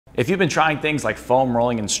If you've been trying things like foam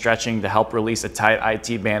rolling and stretching to help release a tight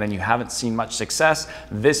IT band and you haven't seen much success,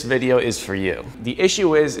 this video is for you. The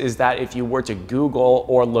issue is that if you were to Google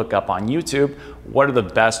or look up on YouTube, what are the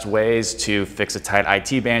best ways to fix a tight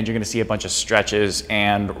IT band, you're gonna see a bunch of stretches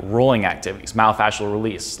and rolling activities, myofascial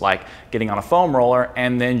release, like getting on a foam roller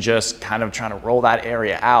and then just kind of trying to roll that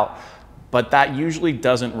area out. But that usually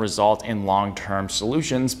doesn't result in long-term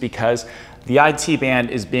solutions because the IT band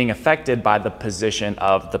is being affected by the position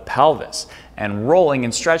of the pelvis, and rolling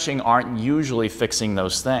and stretching aren't usually fixing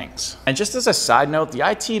those things. And just as a side note, the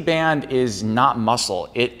IT band is not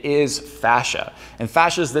muscle, it is fascia. And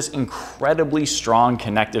fascia is this incredibly strong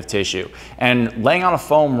connective tissue. And laying on a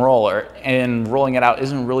foam roller and rolling it out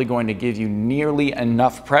isn't really going to give you nearly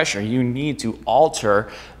enough pressure. You need to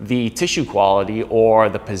alter the tissue quality or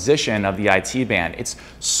the position of the IT band. It's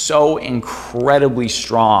so incredibly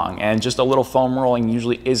strong, and just a little foam rolling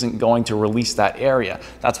usually isn't going to release that area.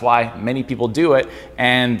 That's why many people do it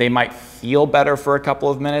and they might feel better for a couple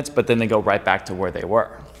of minutes, but then they go right back to where they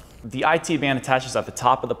were. The IT band attaches at the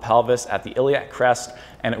top of the pelvis at the iliac crest,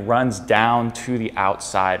 and it runs down to the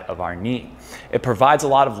outside of our knee. It provides a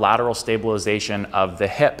lot of lateral stabilization of the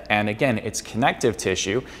hip, and again, it's connective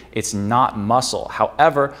tissue, it's not muscle.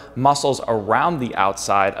 However, muscles around the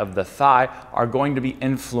outside of the thigh are going to be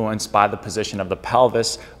influenced by the position of the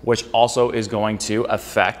pelvis, which also is going to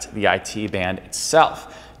affect the IT band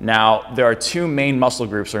itself. Now, there are two main muscle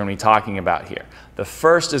groups we're going to be talking about here. The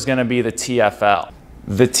first is going to be the TFL.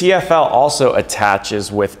 The TFL also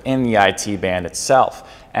attaches within the IT band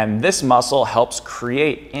itself, and this muscle helps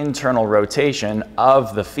create internal rotation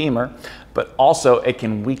of the femur, but also it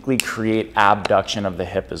can weakly create abduction of the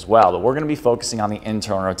hip as well. But we're going to be focusing on the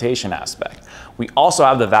internal rotation aspect. We also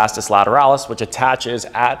have the vastus lateralis, which attaches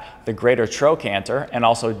at the greater trochanter and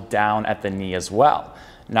also down at the knee as well.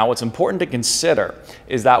 Now, what's important to consider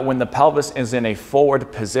is that when the pelvis is in a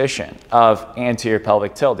forward position of anterior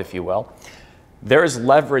pelvic tilt, if you will, there is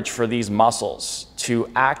leverage for these muscles to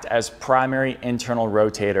act as primary internal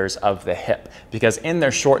rotators of the hip, because in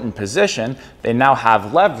their shortened position, they now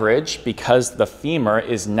have leverage because the femur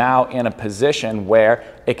is now in a position where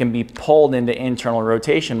it can be pulled into internal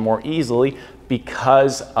rotation more easily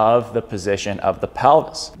because of the position of the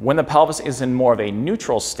pelvis. When the pelvis is in more of a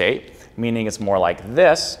neutral state, meaning it's more like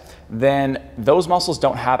this, then those muscles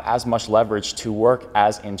don't have as much leverage to work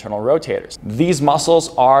as internal rotators. These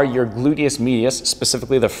muscles are your gluteus medius,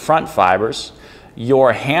 specifically the front fibers,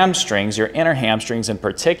 your hamstrings, your inner hamstrings in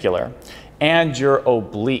particular, and your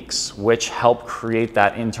obliques, which help create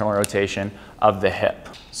that internal rotation of the hip.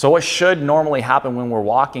 So what should normally happen when we're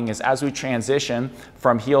walking is as we transition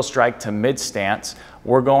from heel strike to mid stance,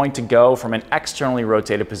 we're going to go from an externally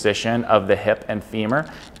rotated position of the hip and femur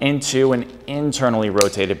into an internally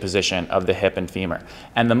rotated position of the hip and femur.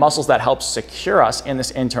 And the muscles that help secure us in this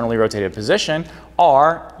internally rotated position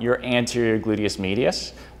are your anterior gluteus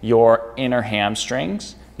medius, your inner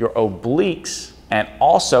hamstrings, your obliques, and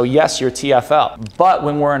also, yes, your TFL. But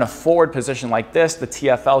when we're in a forward position like this, the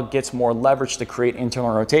TFL gets more leverage to create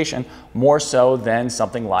internal rotation, more so than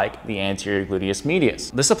something like the anterior gluteus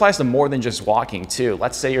medius. This applies to more than just walking too.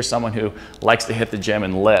 Let's say you're someone who likes to hit the gym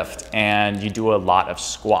and lift, and you do a lot of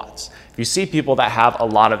squats. If you see people that have a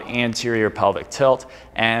lot of anterior pelvic tilt,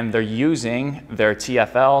 and they're using their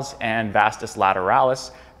TFLs and vastus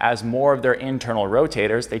lateralis as more of their internal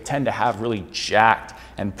rotators, they tend to have really jacked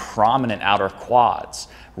and prominent outer quads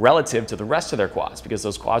relative to the rest of their quads, because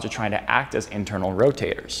those quads are trying to act as internal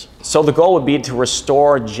rotators. So the goal would be to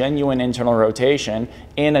restore genuine internal rotation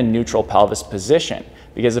in a neutral pelvis position,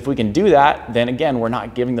 because if we can do that, then again, we're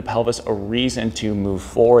not giving the pelvis a reason to move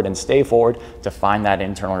forward and stay forward to find that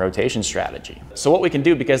internal rotation strategy. So what we can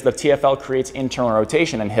do, because the TFL creates internal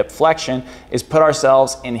rotation and hip flexion, is put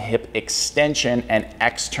ourselves in hip extension and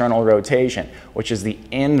external rotation, which is the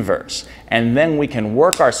inverse. And then we can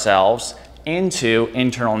work ourselves into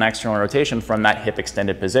internal and external rotation from that hip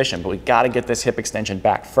extended position. But we got to get this hip extension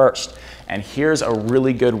back first. And here's a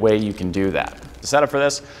really good way you can do that. The setup for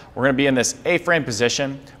this, we're going to be in this A-frame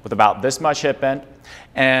position with about this much hip bend,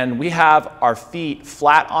 and we have our feet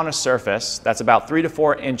flat on a surface that's about 3 to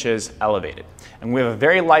 4 inches elevated. And we have a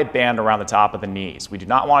very light band around the top of the knees. We do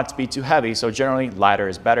not want it to be too heavy, so generally lighter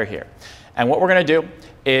is better here. And what we're going to do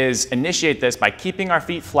is initiate this by keeping our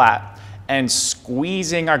feet flat and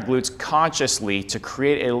squeezing our glutes consciously to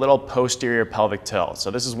create a little posterior pelvic tilt. So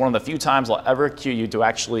this is one of the few times I'll ever cue you to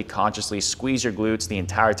actually consciously squeeze your glutes the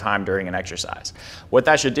entire time during an exercise. What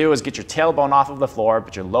that should do is get your tailbone off of the floor,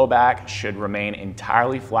 but your low back should remain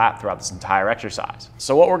entirely flat throughout this entire exercise.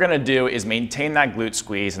 So what we're gonna do is maintain that glute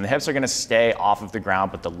squeeze, and the hips are gonna stay off of the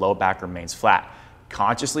ground, but the low back remains flat.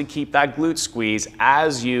 Consciously keep that glute squeeze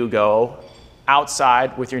as you go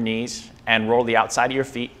outside with your knees and roll the outside of your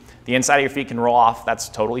feet. The inside of your feet can roll off, that's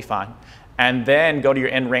totally fine. And then go to your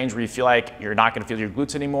end range where you feel like you're not gonna feel your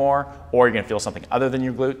glutes anymore, or you're gonna feel something other than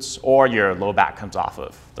your glutes, or your low back comes off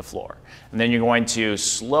of the floor. And then you're going to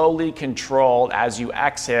slowly control, as you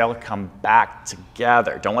exhale, come back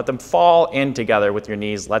together. Don't let them fall in together with your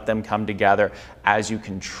knees, let them come together as you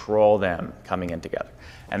control them coming in together.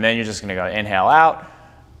 And then you're just gonna go inhale out,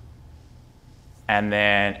 and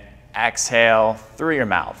then exhale through your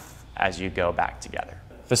mouth as you go back together.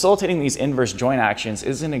 Facilitating these inverse joint actions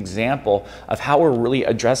is an example of how we're really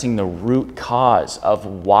addressing the root cause of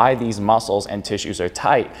why these muscles and tissues are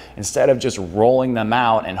tight, instead of just rolling them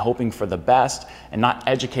out and hoping for the best and not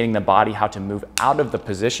educating the body how to move out of the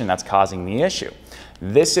position that's causing the issue.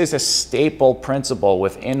 This is a staple principle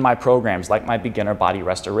within my programs, like my beginner body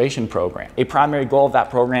restoration program. A primary goal of that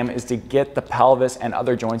program is to get the pelvis and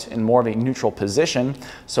other joints in more of a neutral position,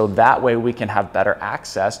 so that way we can have better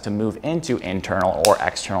access to move into internal or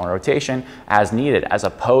external rotation as needed, as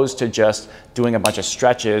opposed to just doing a bunch of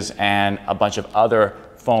stretches and a bunch of other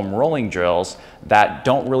foam rolling drills that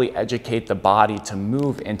don't really educate the body to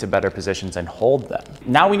move into better positions and hold them.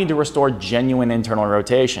 Now we need to restore genuine internal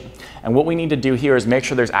rotation. And what we need to do here is make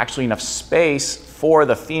sure there's actually enough space for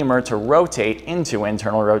the femur to rotate into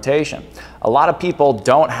internal rotation. A lot of people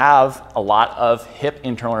don't have a lot of hip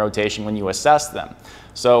internal rotation when you assess them.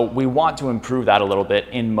 So we want to improve that a little bit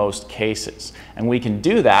in most cases. And we can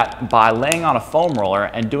do that by laying on a foam roller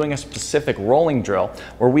and doing a specific rolling drill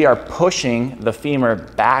where we are pushing the femur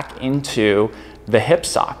back into the hip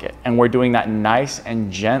socket. And we're doing that nice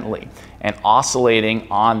and gently and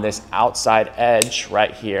oscillating on this outside edge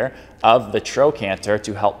right here of the trochanter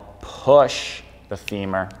to help push the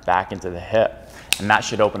femur back into the hip. And that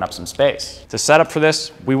should open up some space. To set up for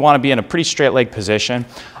this, we want to be in a pretty straight leg position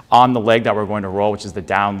on the leg that we're going to roll, which is the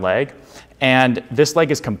down leg. And this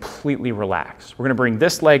leg is completely relaxed. We're gonna bring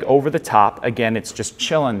this leg over the top. Again, it's just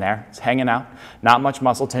chilling there. It's hanging out, not much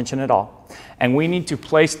muscle tension at all. And we need to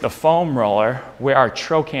place the foam roller where our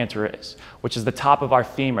trochanter is, which is the top of our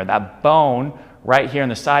femur. That bone right here on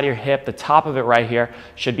the side of your hip, the top of it right here,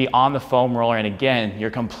 should be on the foam roller. And again, you're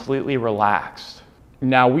completely relaxed.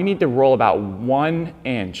 Now we need to roll about 1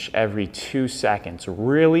 inch every 2 seconds,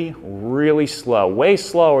 really, really slow, way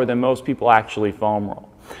slower than most people actually foam roll.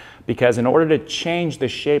 Because in order to change the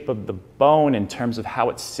shape of the bone in terms of how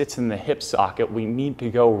it sits in the hip socket, we need to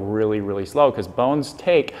go really, really slow, because bones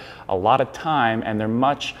take a lot of time and they're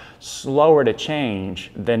much slower to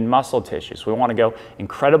change than muscle tissue. So we want to go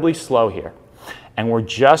incredibly slow here. And we're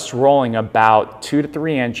just rolling about 2 to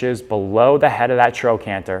 3 inches below the head of that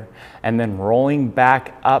trochanter and then rolling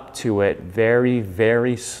back up to it very,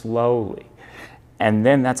 very slowly. And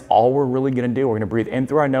then that's all we're really gonna do. We're gonna breathe in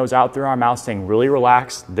through our nose, out through our mouth, staying really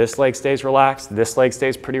relaxed. This leg stays relaxed, this leg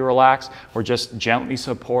stays pretty relaxed. We're just gently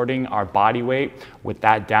supporting our body weight with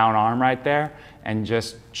that down arm right there and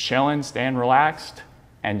just chilling, staying relaxed,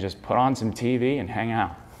 and just put on some TV and hang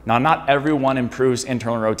out. Now, not everyone improves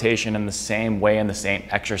internal rotation in the same way in the same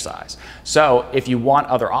exercise. So if you want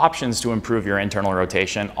other options to improve your internal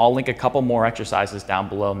rotation, I'll link a couple more exercises down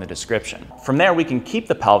below in the description. From there, we can keep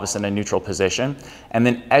the pelvis in a neutral position and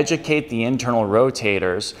then educate the internal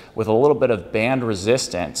rotators with a little bit of band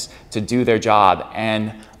resistance to do their job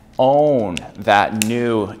and own that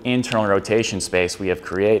new internal rotation space we have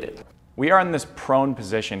created. We are in this prone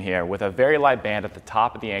position here with a very light band at the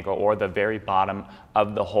top of the ankle or the very bottom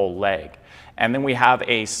of the whole leg. And then we have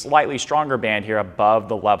a slightly stronger band here above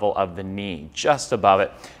the level of the knee, just above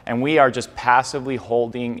it. And we are just passively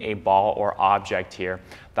holding a ball or object here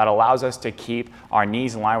that allows us to keep our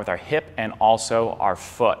knees in line with our hip and also our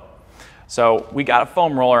foot. So we got a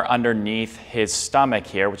foam roller underneath his stomach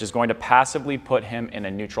here, which is going to passively put him in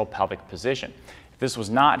a neutral pelvic position. This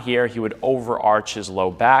was not here, he would overarch his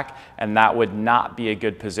low back, and that would not be a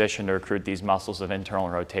good position to recruit these muscles of internal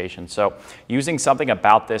rotation. So using something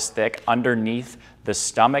about this thick underneath the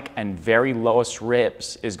stomach and very lowest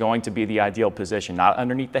ribs is going to be the ideal position, not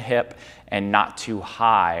underneath the hip and not too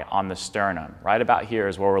high on the sternum. Right about here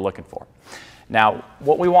is what we're looking for. Now,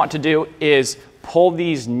 what we want to do is pull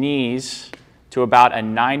these knees to about a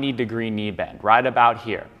 90-degree knee bend, right about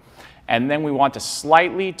here. And then we want to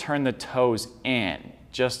slightly turn the toes in,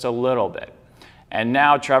 just a little bit. And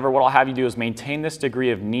now, Trevor, what I'll have you do is maintain this degree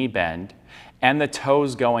of knee bend and the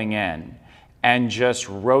toes going in, and just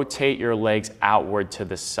rotate your legs outward to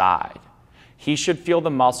the side. He should feel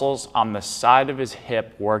the muscles on the side of his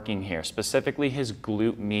hip working here, specifically his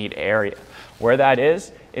glute med area. Where that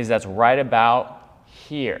is that's right about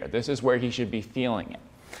here. This is where he should be feeling it.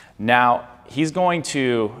 Now, he's going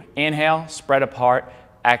to inhale, spread apart,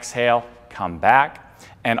 exhale, come back.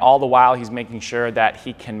 And all the while, he's making sure that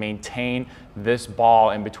he can maintain this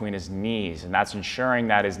ball in between his knees. And that's ensuring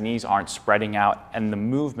that his knees aren't spreading out and the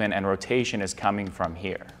movement and rotation is coming from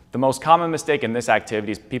here. The most common mistake in this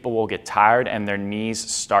activity is people will get tired and their knees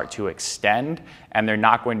start to extend and they're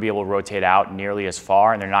not going to be able to rotate out nearly as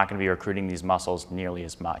far and they're not going to be recruiting these muscles nearly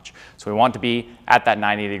as much. So we want to be at that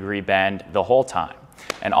 90-degree bend the whole time.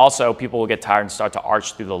 And also, people will get tired and start to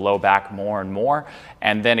arch through the low back more and more.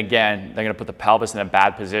 And then again, they're going to put the pelvis in a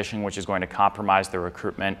bad position, which is going to compromise the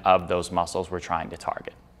recruitment of those muscles we're trying to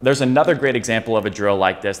target. There's another great example of a drill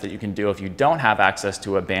like this that you can do if you don't have access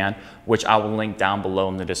to a band, which I will link down below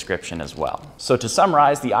in the description as well. So to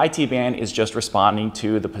summarize, the IT band is just responding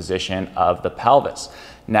to the position of the pelvis.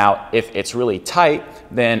 Now, if it's really tight,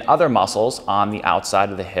 then other muscles on the outside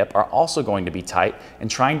of the hip are also going to be tight and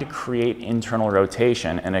trying to create internal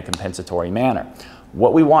rotation in a compensatory manner.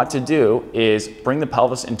 What we want to do is bring the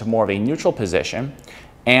pelvis into more of a neutral position,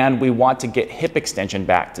 and we want to get hip extension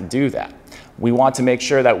back to do that. We want to make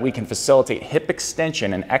sure that we can facilitate hip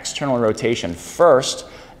extension and external rotation first,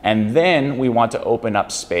 and then we want to open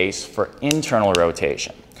up space for internal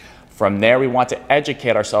rotation. From there, we want to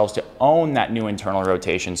educate ourselves to own that new internal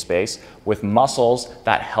rotation space with muscles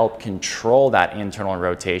that help control that internal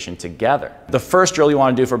rotation together. The first drill you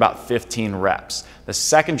want to do for about 15 reps. The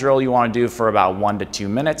second drill you want to do for about 1 to 2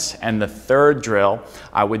 minutes. And the third drill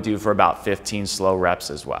I would do for about 15 slow reps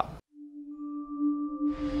as well.